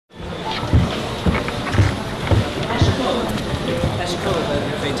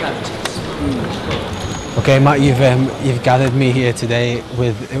Okay, Matt, you've gathered me here today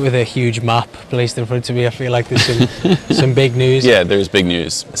with a huge map placed in front of me. I feel like there's some big news. Yeah, there's big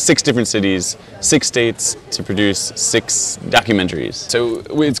news. 6 different cities, 6 states to produce 6 documentaries. So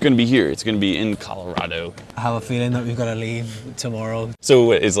it's going to be here. It's going to be in Colorado. I have a feeling that we've got to leave tomorrow.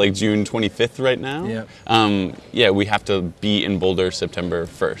 So it's like June 25th right now? Yeah. Yeah, we have to be in Boulder September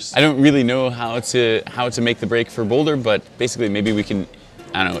 1st. I don't really know how to make the break for Boulder, but basically maybe we can,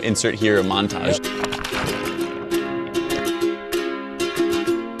 I don't know, insert here a montage.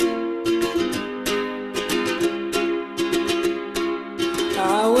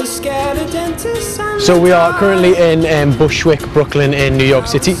 So we are currently in Bushwick, Brooklyn in New York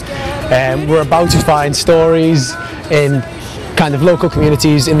City. We're about to find stories in kind of local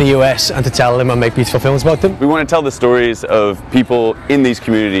communities in the US and to tell them and make beautiful films about them. We want to tell the stories of people in these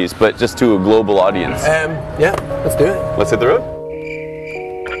communities, but just to a global audience. Yeah, let's do it. Let's hit the road.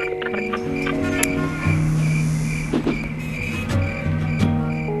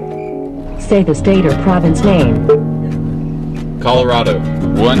 Say the state or province name. Colorado,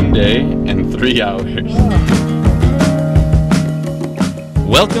 1 day and 3 hours.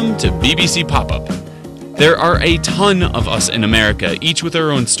 Welcome to BBC Pop-Up. There are a ton of us in America, each with our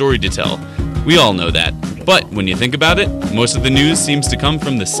own story to tell. We all know that. But when you think about it, most of the news seems to come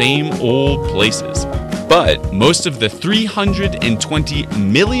from the same old places. But most of the 320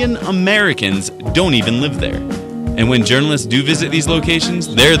 million Americans don't even live there. And when journalists do visit these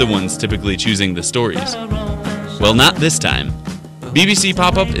locations, they're the ones typically choosing the stories. Well, not this time. BBC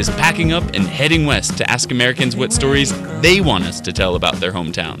Pop-Up is packing up and heading west to ask Americans what stories they want us to tell about their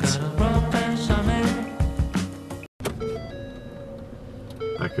hometowns.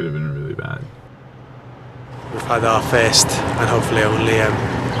 That could have been really bad. We've had our first and hopefully only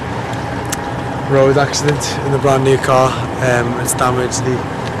road accident in the brand new car. It's damaged the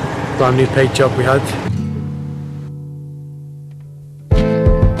brand new paint job we had.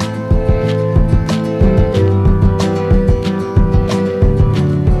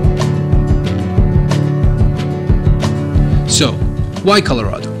 So, why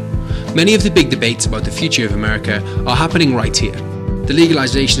Colorado? Many of the big debates about the future of America are happening right here. The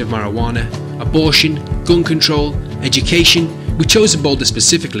legalization of marijuana, abortion, gun control, education. We chose Boulder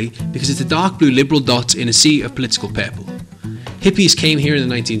specifically because it's a dark blue liberal dot in a sea of political purple. Hippies came here in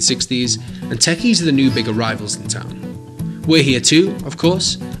the 1960s, and techies are the new big arrivals in town. We're here too, of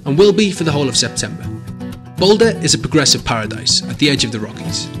course, and will be for the whole of September. Boulder is a progressive paradise at the edge of the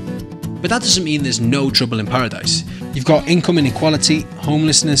Rockies. But that doesn't mean there's no trouble in paradise. You've got income inequality,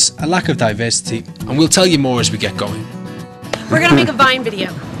 homelessness, a lack of diversity, and we'll tell you more as we get going. We're going to make a Vine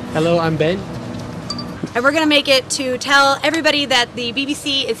video. Hello, I'm Ben. And we're going to make it to tell everybody that the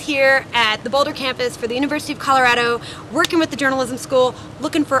BBC is here at the Boulder campus for the University of Colorado, working with the journalism school,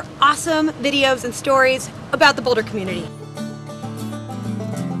 looking for awesome videos and stories about the Boulder community.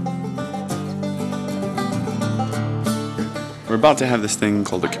 We're about to have this thing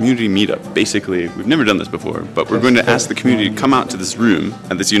called a community meetup. Basically, we've never done this before, but we're going to ask the community to come out to this room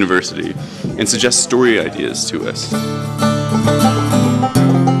at this university and suggest story ideas to us.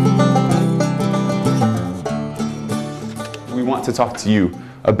 We want to talk to you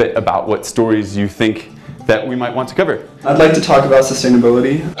a bit about what stories you think that we might want to cover. I'd like to talk about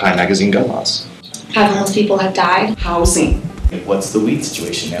sustainability. Time magazine gun laws. How homeless people have died. Housing. What's the weed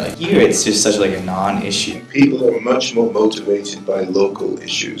situation there? Like here, it's just such like a non-issue. People are much more motivated by local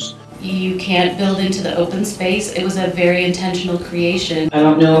issues. You can't build into the open space. It was a very intentional creation. I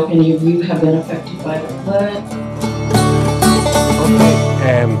don't know if any of you have been affected by the flood.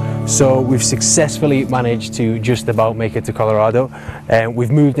 So we've successfully managed to just about make it to Colorado.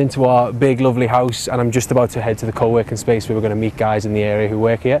 We've moved into our big lovely house, and I'm just about to head to the co-working space where we're going to meet guys in the area who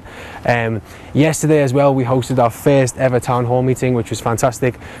work here. Yesterday as well we hosted our first ever town hall meeting, which was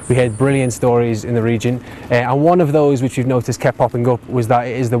fantastic. We heard brilliant stories in the region, and one of those which we've noticed kept popping up was that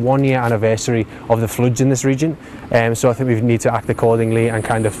it is the 1-year anniversary of the floods in this region. So I think we need to act accordingly and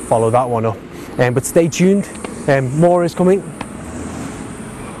kind of follow that one up. But stay tuned, more is coming.